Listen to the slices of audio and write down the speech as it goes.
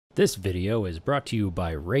This video is brought to you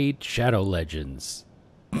by Raid Shadow Legends.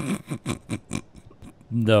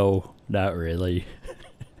 No, not really.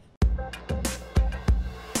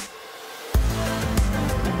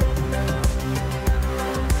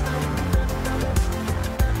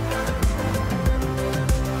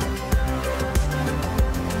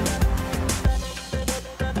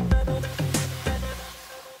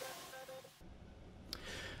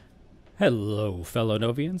 Hello fellow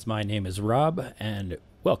Novians, my name is Rob and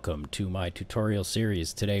welcome to my tutorial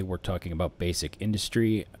series. Today we're talking about basic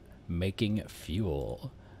industry making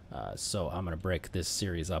fuel. So I'm going to break this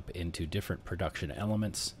series up into different production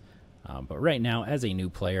elements. But right now, as a new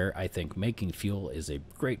player, I think making fuel is a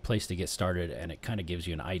great place to get started, and it kind of gives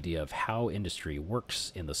you an idea of how industry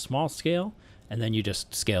works in the small scale, and then you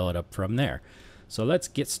just scale it up from there. So let's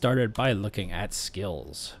get started by looking at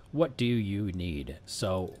skills. What do you need?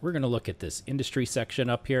 So we're going to look at this industry section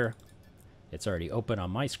up here. It's already open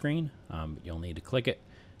on my screen. You'll need to click it.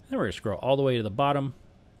 Then we're going to scroll all the way to the bottom.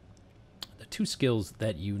 The two skills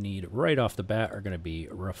that you need right off the bat are going to be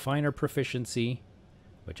refiner proficiency,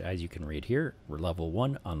 which, as you can read here, level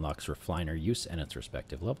 1 unlocks refiner use and its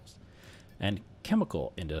respective levels, and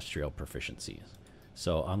chemical industrial proficiencies.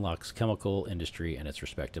 So unlocks chemical industry and its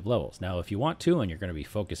respective levels. Now, if you want to, and you're going to be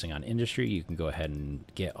focusing on industry, you can go ahead and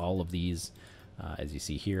get all of these. As you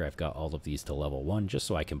see here, I've got all of these to level 1 just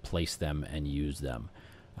so I can place them and use them.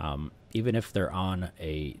 Even if they're on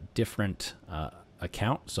a different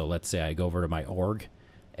account, so let's say I go over to my org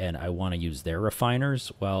and I want to use their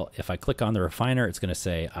refiners, well, if I click on the refiner, it's going to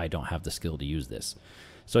say I don't have the skill to use this.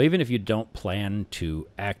 So even if you don't plan to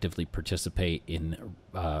actively participate in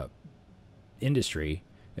industry,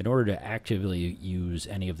 in order to actively use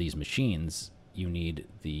any of these machines, you need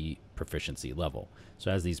the proficiency level. So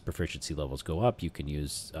as these proficiency levels go up, you can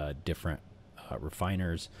use different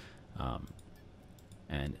refiners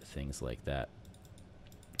and things like that.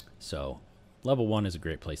 So level 1 is a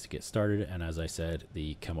great place to get started, and as I said,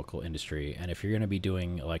 the chemical industry. And if you're going to be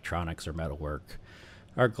doing electronics or metalwork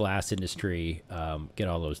or glass industry, get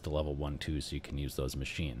all those to level 1 too, so you can use those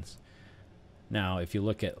machines. Now, if you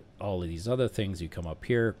look at all of these other things, you come up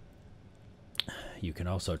here, you can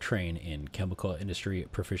also train in chemical industry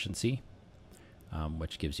proficiency,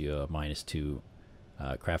 which gives you a -2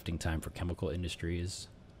 crafting time for chemical industries.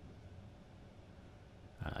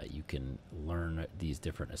 You can learn these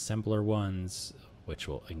different assembler ones, which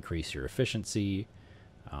will increase your efficiency.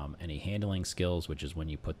 Any handling skills, which is when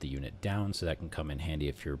you put the unit down, so that can come in handy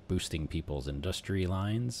if you're boosting people's industry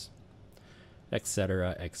lines,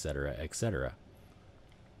 etc., etc., etc.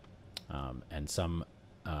 And some,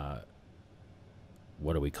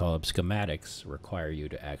 what do we call them, schematics require you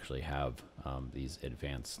to actually have these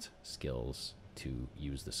advanced skills to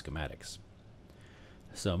use the schematics.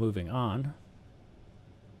 So moving on,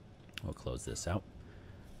 we'll close this out.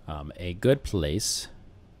 A good place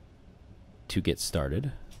to get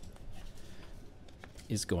started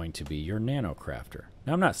is going to be your nanocrafter.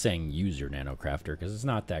 Now, I'm not saying use your nanocrafter because it's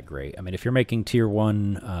not that great. I mean, if you're making tier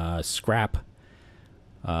 1 scrap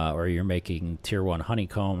or you're making tier 1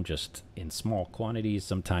 honeycomb just in small quantities,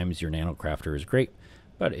 sometimes your nanocrafter is great.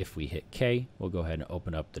 But if we hit K, we'll go ahead and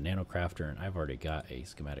open up the nanocrafter, and I've already got a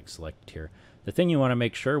schematic selected here. The thing you want to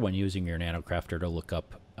make sure when using your nanocrafter to look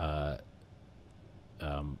up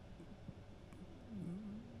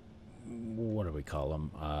what do we call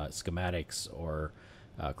them, schematics or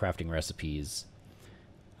crafting recipes,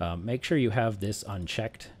 make sure you have this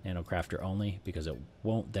unchecked, nanocrafter only, because it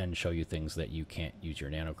won't then show you things that you can't use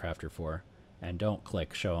your nanocrafter for. And don't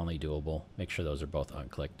click show only doable. Make sure those are both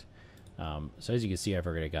unclicked. So as you can see, I've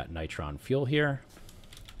already got nitron fuel here.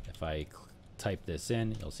 If I type this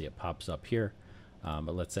in, you'll see it pops up here.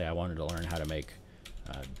 But let's say I wanted to learn how to make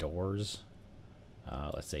doors.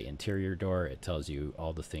 Let's say interior door. It tells you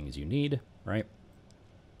all the things you need, right?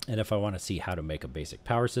 And if I want to see how to make a basic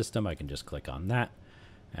power system, I can just click on that.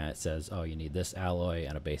 And it says, oh, you need this alloy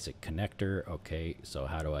and a basic connector. Okay, so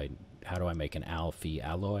how do I make an Al-Fe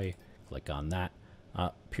alloy? Click on that.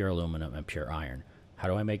 Pure aluminum and pure iron. How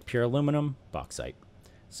do I make pure aluminum? Bauxite.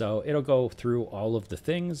 So it'll go through all of the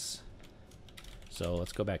things. So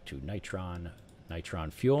let's go back to nitron.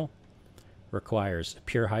 Nitron fuel requires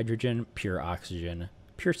pure hydrogen, pure oxygen,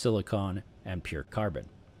 pure silicon, and pure carbon.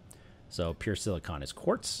 So pure silicon is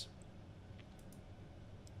quartz,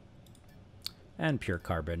 and pure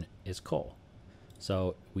carbon is coal.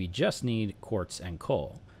 So we just need quartz and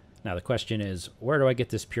coal. Now the question is, where do I get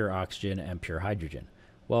this pure oxygen and pure hydrogen?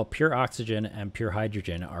 Well, pure oxygen and pure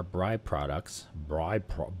hydrogen are byproducts.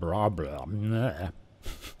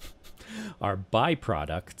 Are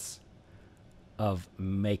byproducts of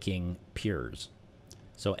making pures.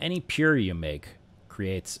 So any pure you make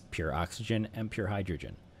creates pure oxygen and pure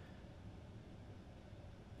hydrogen.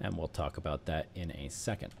 And we'll talk about that in a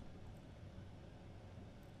second.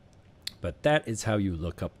 But that is how you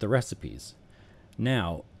look up the recipes.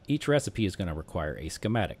 Now, each recipe is going to require a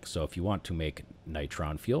schematic. So if you want to make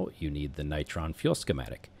nitron fuel, you need the nitron fuel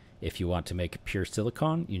schematic. If you want to make pure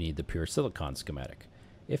silicon, you need the pure silicon schematic.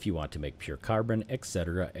 If you want to make pure carbon,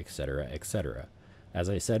 etc., etc., etc. As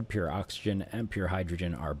I said, pure oxygen and pure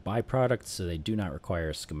hydrogen are byproducts, so they do not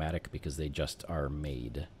require a schematic because they just are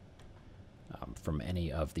made from any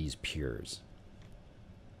of these pures.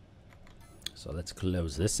 So let's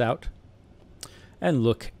close this out and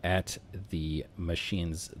look at the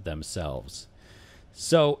machines themselves.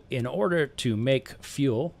 So in order to make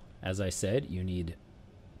fuel, as I said, you need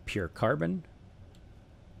pure carbon.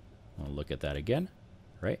 We'll look at that again,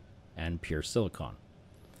 right? And pure silicon.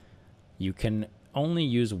 You can only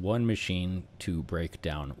use one machine to break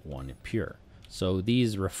down one pure. So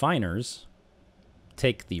these refiners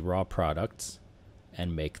take the raw products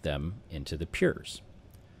and make them into the pures.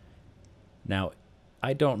 Now,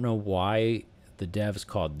 I don't know why the devs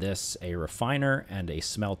called this a refiner and a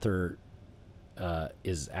smelter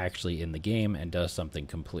is actually in the game and does something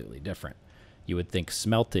completely different. You would think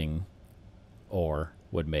smelting ore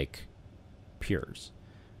would make pures,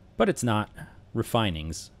 but it's not.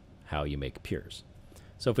 Refining's how you make pures.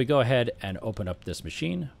 So if we go ahead and open up this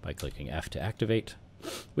machine by clicking F to activate,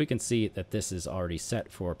 we can see that this is already set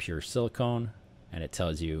for pure silicon, and it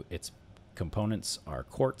tells you its components are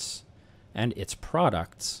quartz and its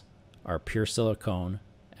products are pure silicon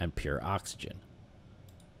and pure oxygen.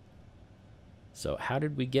 So how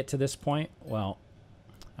did we get to this point? Well,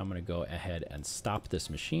 I'm going to go ahead and stop this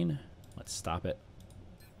machine. Let's stop it.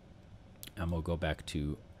 And we'll go back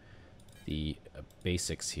to the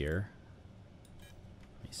basics here.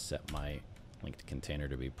 Let me set my linked container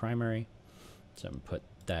to be primary. So I'm going to put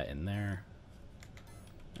that in there.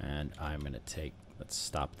 And I'm going to take, let's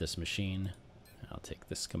stop this machine. I'll take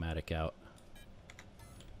this schematic out.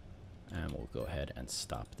 And we'll go ahead and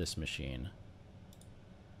stop this machine.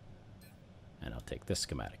 And I'll take this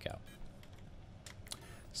schematic out.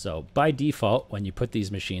 So by default, when you put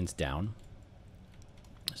these machines down,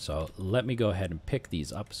 so let me go ahead and pick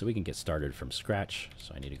these up so we can get started from scratch.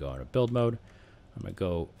 So I need to go into build mode. I'm going to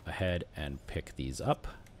go ahead and pick these up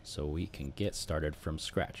so we can get started from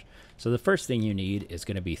scratch. So the first thing you need is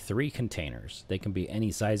going to be 3 containers. They can be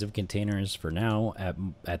any size of containers for now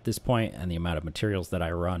at this point, and the amount of materials that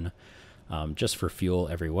I run just for fuel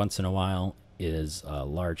every once in a while is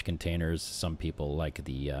large containers. Some people like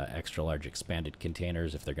the extra large expanded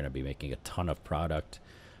containers if they're going to be making a ton of product.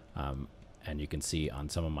 And you can see on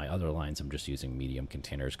some of my other lines, I'm just using medium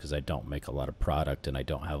containers because I don't make a lot of product and I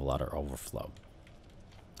don't have a lot of overflow.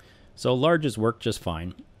 So larges work just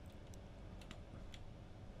fine.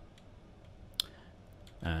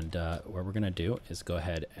 And what we're going to do is go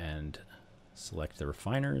ahead and select the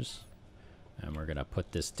refiners. And we're going to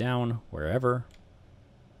put this down wherever.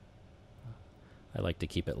 I like to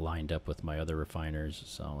keep it lined up with my other refiners.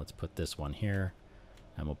 So let's put this one here.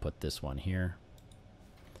 And we'll put this one here.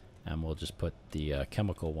 And we'll just put the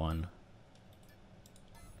chemical one.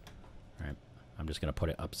 All right. I'm just going to put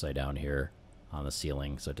it upside down here on the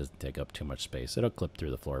ceiling so it doesn't take up too much space. It'll clip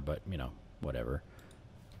through the floor, but, you know, whatever.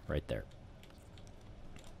 Right there.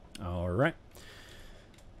 All right.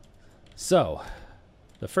 So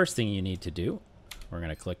the first thing you need to do, we're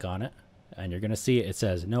going to click on it, and you're going to see it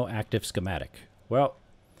says no active schematic. Well,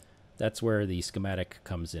 that's where the schematic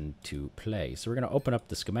comes into play. So we're going to open up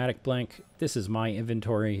the schematic blank. This is my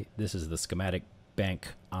inventory. This is the schematic bank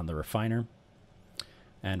on the refiner.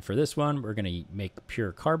 And for this one, we're going to make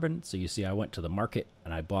pure carbon. So you see I went to the market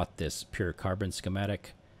and I bought this pure carbon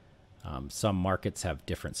schematic. Some markets have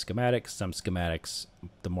different schematics. Some schematics,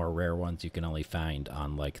 the more rare ones, you can only find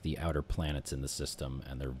on like the outer planets in the system,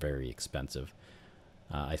 and they're very expensive.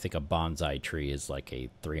 I think a bonsai tree is like a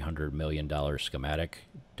 $300 million schematic.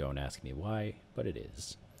 Don't ask me why, but it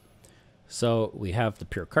is. So we have the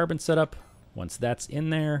pure carbon setup. Once that's in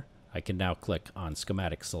there, I can now click on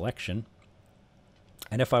schematic selection.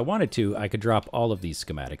 And if I wanted to, I could drop all of these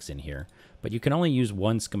schematics in here, but you can only use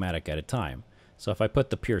one schematic at a time. So if I put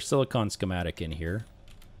the pure silicon schematic in here,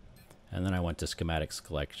 and then I went to schematic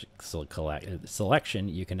selection,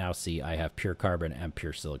 you can now see I have pure carbon and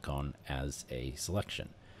pure silicon as a selection.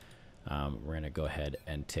 We're going to go ahead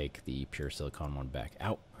and take the pure silicon one back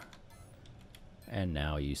out. And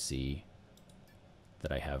now you see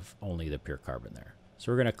that I have only the pure carbon there.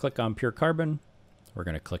 So we're going to click on pure carbon. We're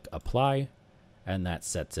going to click apply, and that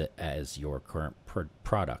sets it as your current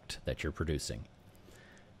product that you're producing.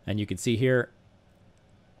 And you can see here,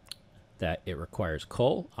 that it requires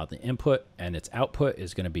coal on the input, and its output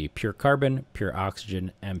is going to be pure carbon, pure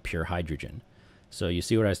oxygen, and pure hydrogen. So you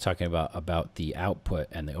see what I was talking about the output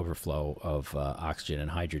and the overflow of oxygen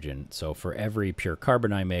and hydrogen. So for every pure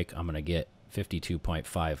carbon I make, I'm going to get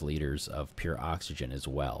 52.5 liters of pure oxygen as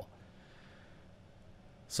well.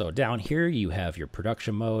 So down here you have your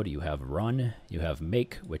production mode, you have run, you have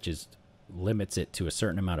make, which is limits it to a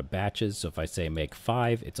certain amount of batches. So if I say make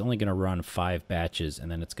 5, it's only going to run 5 batches and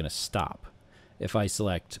then it's going to stop. If I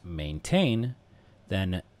select maintain,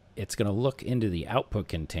 then it's going to look into the output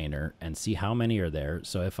container and see how many are there.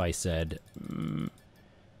 So if I said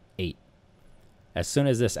 8, as soon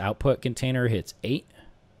as this output container hits 8,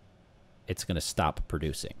 it's going to stop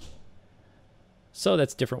producing. So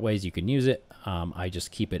that's different ways you can use it. I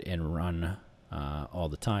just keep it in run all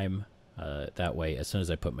the time. That way, as soon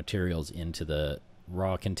as I put materials into the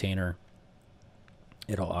raw container,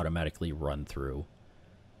 it'll automatically run through,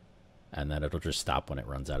 and then it'll just stop when it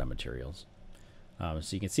runs out of materials.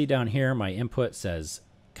 So you can see down here, my input says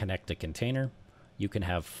connect a container. You can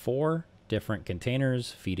have 4 different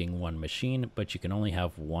containers feeding one machine, but you can only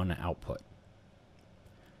have 1 output.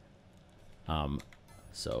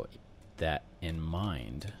 So that in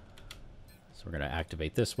mind, so we're going to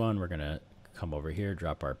activate this one. We're going to come over here,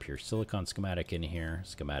 drop our pure silicon schematic in here,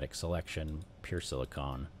 schematic selection, pure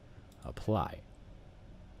silicon, apply.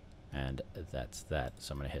 And that's that.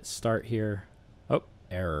 So I'm going to hit start here. Oh,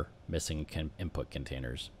 error, missing input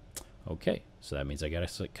containers. Okay, so that means I got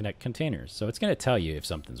to connect containers. So it's going to tell you if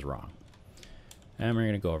something's wrong. And we're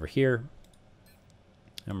going to go over here,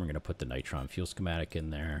 and we're going to put the nitron fuel schematic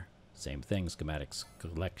in there. Same thing, schematic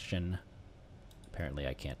selection. Apparently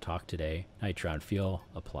I can't talk today. Nitron fuel,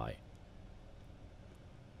 apply.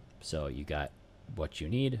 So you got what you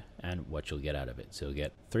need and what you'll get out of it. So you'll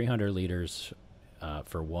get 300 liters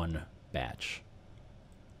for 1 batch.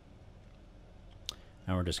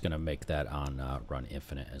 And we're just going to make that on run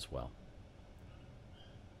infinite as well.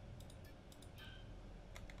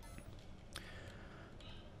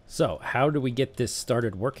 So how do we get this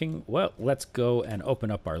started working? Well, let's go and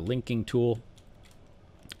open up our linking tool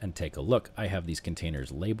and take a look. I have these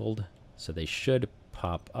containers labeled, so they should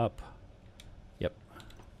pop up. Yep.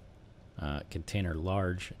 Container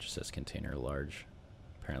large. It just says container large.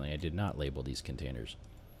 Apparently I did not label these containers.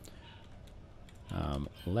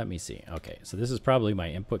 Let me see. Okay, so this is probably my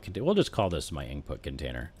input container. We'll just call this my input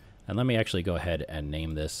container. And let me actually go ahead and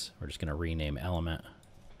name this. We're just going to rename element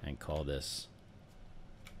and call this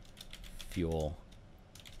fuel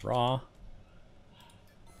raw.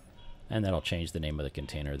 And that'll change the name of the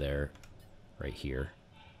container there, right here,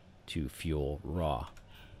 to fuel raw.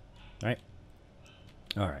 Right?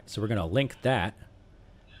 All right, so we're going to link that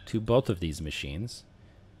to both of these machines.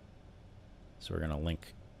 So we're going to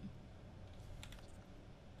link.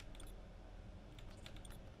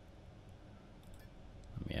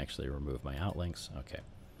 Let me actually remove my outlinks. Okay.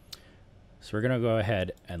 So we're going to go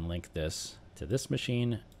ahead and link this to this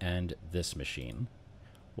machine and this machine.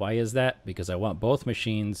 Why is that? Because I want both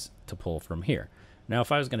machines to pull from here. Now,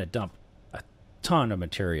 if I was going to dump a ton of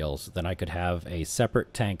materials, then I could have a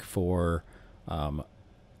separate tank for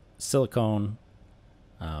silicone,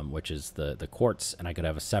 which is the quartz, and I could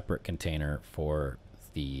have a separate container for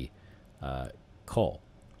the coal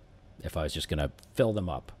if I was just going to fill them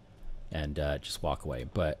up and just walk away.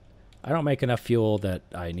 But I don't make enough fuel that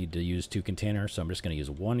I need to use 2 containers, so I'm just going to use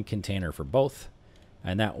 1 container for both,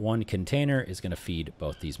 and that 1 container is going to feed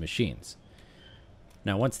both these machines.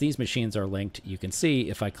 Now, once these machines are linked, you can see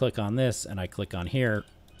if I click on this and I click on here,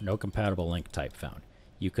 no compatible link type found.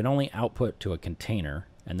 You can only output to a container,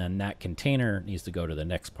 and then that container needs to go to the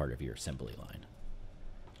next part of your assembly line.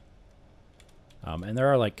 And there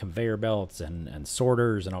are like conveyor belts and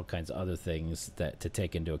sorters and all kinds of other things that to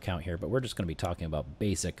take into account here, but we're just going to be talking about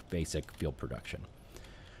basic fuel production.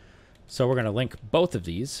 So we're going to link both of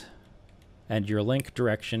these, and your link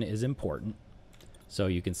direction is important. So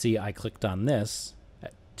you can see I clicked on this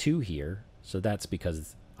at 2 here, so that's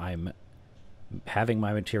because I'm having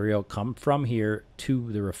my material come from here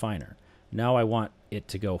to the refiner. Now I want it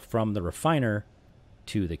to go from the refiner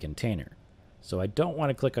to the container. So I don't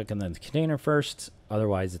want to click on the container first,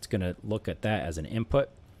 otherwise it's going to look at that as an input.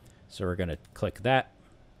 So we're going to click that,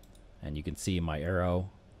 and you can see my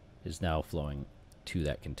arrow is now flowing to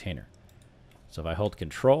that container. So if I hold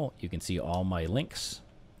control, you can see all my links.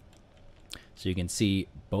 So you can see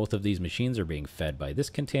both of these machines are being fed by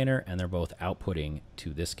this container, and they're both outputting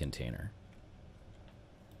to this container.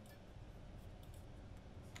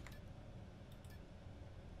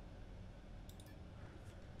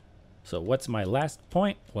 So what's my last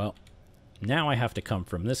point? Well, now I have to come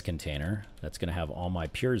from this container that's going to have all my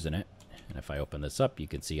pures in it And if I open this up, you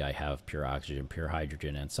can see I have pure oxygen, pure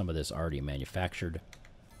hydrogen, and some of this already manufactured.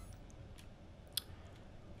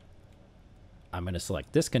 I'm going to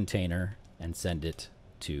select this container and send it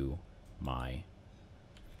to my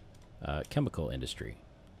chemical industry,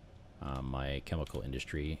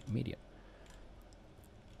 medium.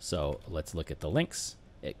 So let's look at the links.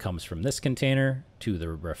 It comes from this container to the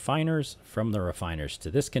refiners, from the refiners to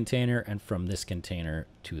this container, and from this container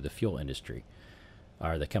to the fuel industry,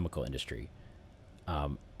 or the chemical industry.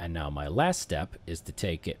 And now my last step is to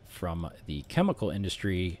take it from the chemical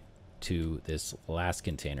industry to this last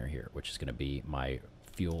container here, which is going to be my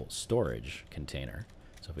fuel storage container.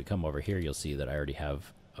 So if we come over here, you'll see that I already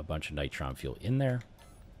have a bunch of nitron fuel in there.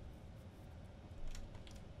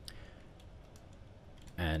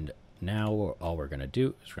 And now all we're going to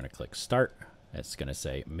do is we're going to click start. It's going to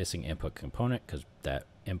say missing input component because that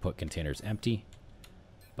input container is empty.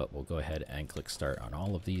 But we'll go ahead and click start on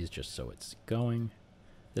all of these just so it's going.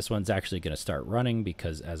 This one's actually going to start running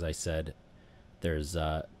because, as I said, there's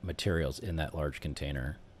materials in that large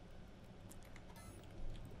container.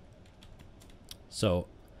 So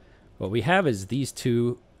what we have is these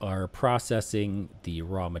two are processing the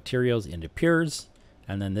raw materials into pures,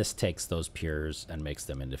 and then this takes those pures and makes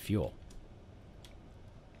them into fuel.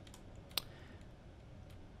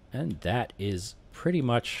 And that is pretty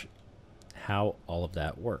much how all of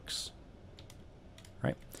that works,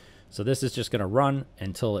 right? So this is just going to run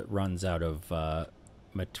until it runs out of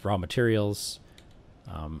raw materials.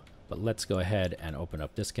 But let's go ahead and open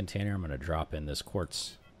up this container. I'm going to drop in this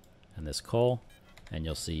quartz and this coal, and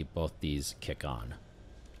you'll see both these kick on.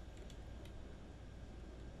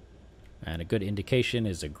 And a good indication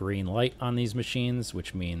is a green light on these machines,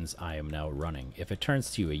 which means I am now running. If it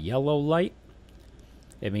turns to a yellow light,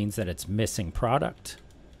 it means that it's missing product,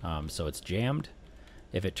 so it's jammed.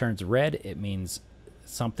 If it turns red, it means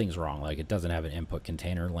something's wrong, like it doesn't have an input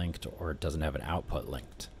container linked or it doesn't have an output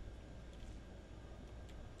linked.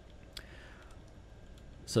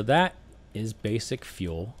 So that is basic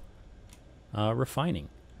fuel refining.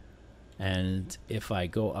 And if I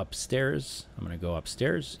go upstairs, I'm going to go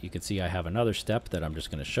upstairs. You can see I have another step that I'm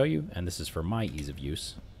just going to show you, and this is for my ease of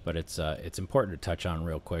use, but it's important to touch on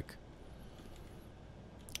real quick.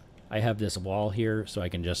 I have this wall here, so I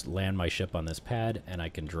can just land my ship on this pad, and I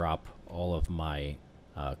can drop all of my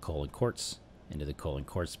coal and quartz into the coal and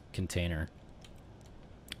quartz container,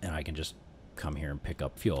 and I can just come here and pick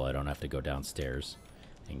up fuel. I don't have to go downstairs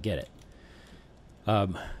and get it.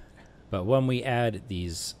 But when we add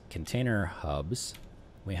these container hubs,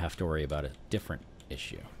 we have to worry about a different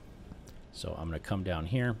issue. So I'm going to come down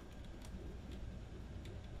here.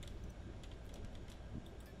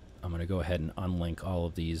 I'm going to go ahead and unlink all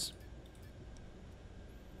of these.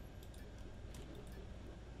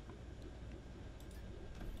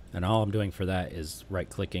 And all I'm doing for that is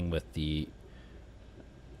right-clicking with the...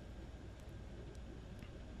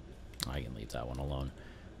 I can leave that one alone.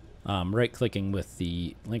 Right-clicking with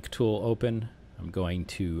the link tool open. I'm going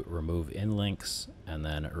to remove in links and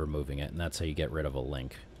then removing it, and that's how you get rid of a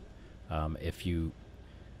link. If you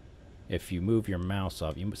move your mouse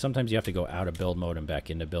off, sometimes you have to go out of build mode and back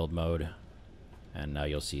into build mode, and now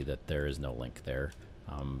you'll see that there is no link there.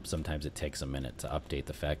 Sometimes it takes a minute to update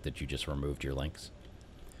the fact that you just removed your links.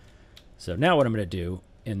 So now what I'm going to do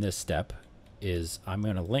in this step is I'm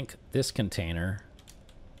going to link this container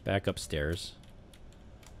back upstairs.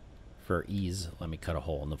 For ease, let me cut a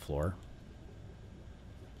hole in the floor.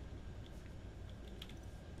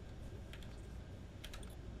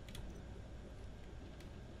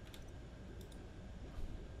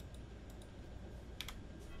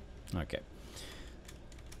 Okay.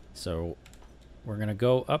 So we're going to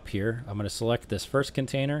go up here. I'm going to select this first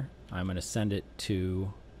container. I'm going to send it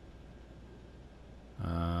to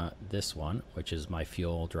this one, which is my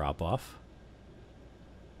fuel drop-off.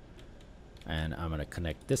 And I'm going to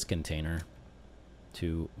connect this container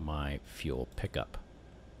to my fuel pickup.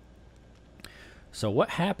 So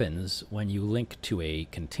what happens when you link to a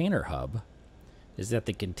container hub is that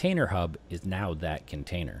the container hub is now that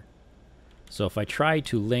container. So if I try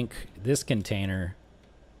to link this container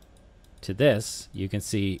to this, you can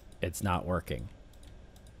see it's not working.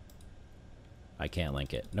 I can't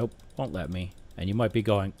link it. Nope, won't let me. And you might be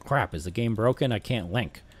going, crap, is the game broken? I can't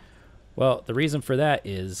link. Well, the reason for that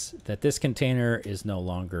is that this container is no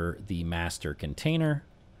longer the master container.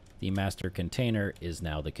 The master container is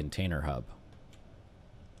now the container hub.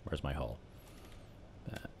 Where's my hole?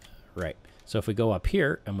 Right. So if we go up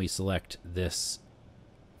here and we select this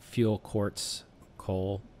fuel quartz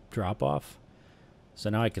coal drop off, so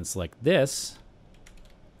now I can select this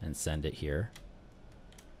and send it here.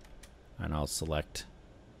 And I'll select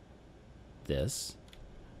this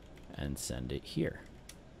and send it here.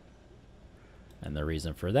 And the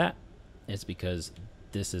reason for that is because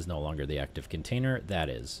this is no longer the active container. That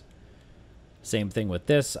is. Same thing with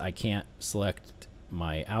this. I can't select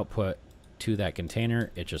my output to that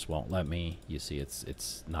container. It just won't let me. You see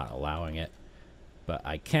it's not allowing it. But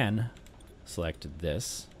I can select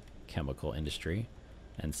this chemical industry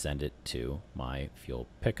and send it to my fuel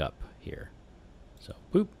pickup here. So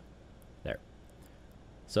boop, there.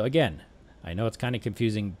 So again, I know it's kind of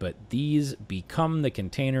confusing, but these become the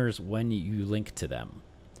containers when you link to them.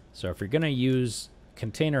 So if you're going to use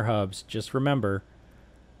container hubs, just remember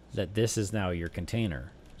that this is now your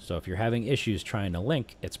container. So if you're having issues trying to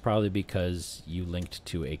link, it's probably because you linked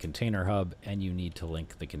to a container hub and you need to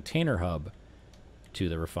link the container hub to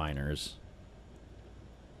the refiners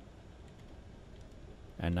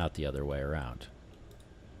and not the other way around.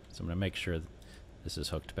 So I'm going to make sure this is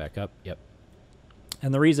hooked back up. Yep.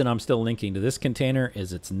 And the reason I'm still linking to this container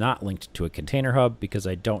is it's not linked to a container hub because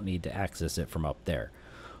I don't need to access it from up there.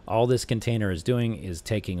 All this container is doing is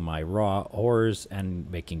taking my raw ores and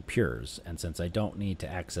making pures. And since I don't need to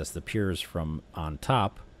access the pures from on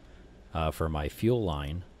top for my fuel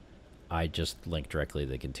line, I just link directly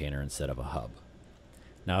to the container instead of a hub.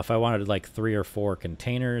 Now, if I wanted like 3 or 4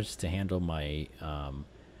 containers to handle my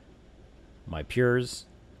my pures,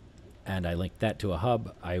 and I linked that to a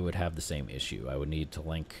hub, I would have the same issue. I would need to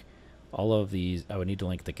link all of these. I would need to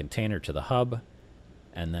link the container to the hub,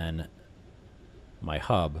 and then my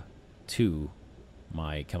hub to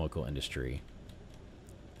my chemical industry.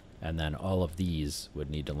 And then all of these would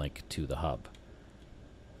need to link to the hub.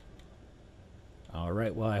 All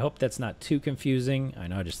right, well, I hope that's not too confusing. I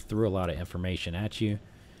know I just threw a lot of information at you.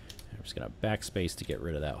 I'm just going to backspace to get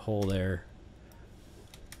rid of that hole there.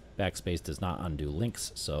 Backspace does not undo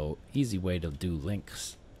links, so easy way to do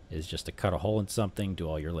links is just to cut a hole in something, do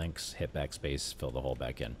all your links, hit backspace, fill the hole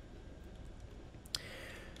back in.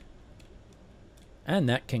 And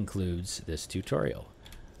that concludes this tutorial.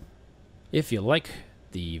 If you like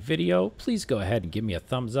the video, please go ahead and give me a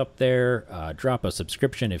thumbs up there. Drop a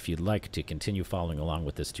subscription if you'd like to continue following along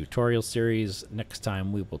with this tutorial series. Next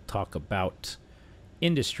time we will talk about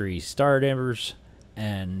industry starters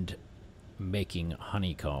and making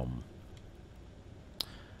honeycomb.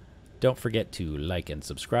 Don't forget to like and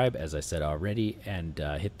subscribe, as I said already, and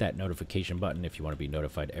hit that notification button if you want to be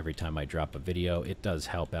notified every time I drop a video. It does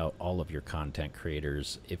help out all of your content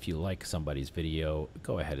creators. If you like somebody's video,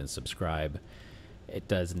 go ahead and subscribe. It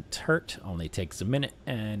doesn't hurt, only takes a minute,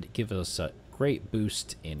 and gives us a great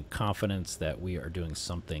boost in confidence that we are doing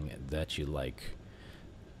something that you like.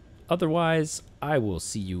 Otherwise, I will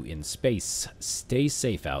see you in space. Stay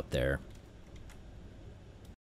safe out there.